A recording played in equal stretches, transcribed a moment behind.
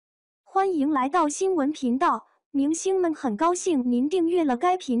欢迎来到新闻频道，明星们很高兴您订阅了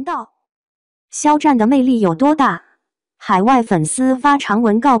该频道。肖战的魅力有多大？海外粉丝发长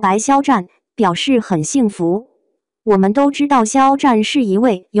文告白肖战，表示很幸福。我们都知道肖战是一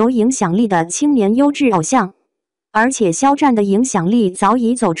位有影响力的青年优质偶像，而且肖战的影响力早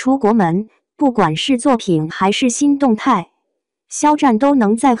已走出国门，不管是作品还是新动态，肖战都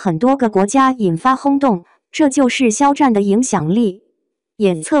能在很多个国家引发轰动，这就是肖战的影响力。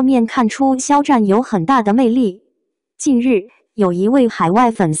也侧面看出肖战有很大的魅力。近日，有一位海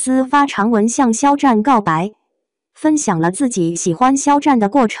外粉丝发长文向肖战告白，分享了自己喜欢肖战的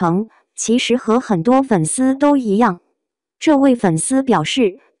过程。其实和很多粉丝都一样，这位粉丝表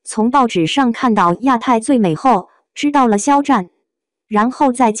示，从报纸上看到亚太最美后，知道了肖战，然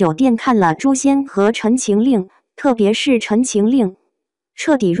后在酒店看了《诛仙》和《陈情令》，特别是《陈情令》，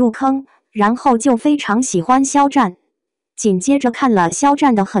彻底入坑，然后就非常喜欢肖战。紧接着看了肖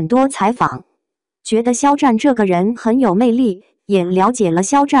战的很多采访，觉得肖战这个人很有魅力，也了解了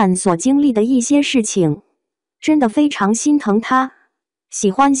肖战所经历的一些事情，真的非常心疼他。喜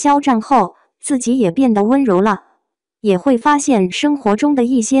欢肖战后，自己也变得温柔了，也会发现生活中的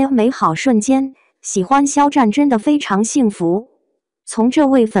一些美好瞬间。喜欢肖战真的非常幸福。从这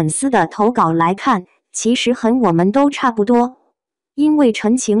位粉丝的投稿来看，其实和我们都差不多，因为《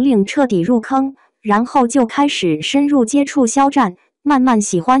陈情令》彻底入坑，然后就开始深入接触肖战，慢慢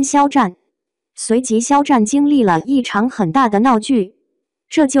喜欢肖战。随即肖战经历了一场很大的闹剧，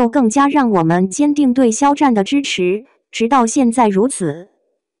这就更加让我们坚定对肖战的支持，直到现在如此。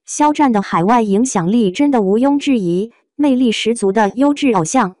肖战的海外影响力真的毋庸置疑，魅力十足的优质偶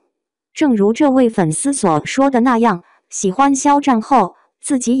像。正如这位粉丝所说的那样，喜欢肖战后，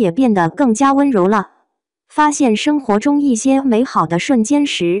自己也变得更加温柔了。发现生活中一些美好的瞬间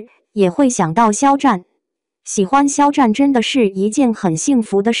时，也会想到肖战。喜欢肖战真的是一件很幸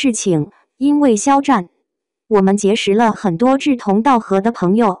福的事情，因为肖战，我们结识了很多志同道合的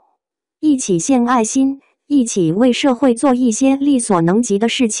朋友，一起献爱心，一起为社会做一些力所能及的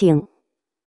事情。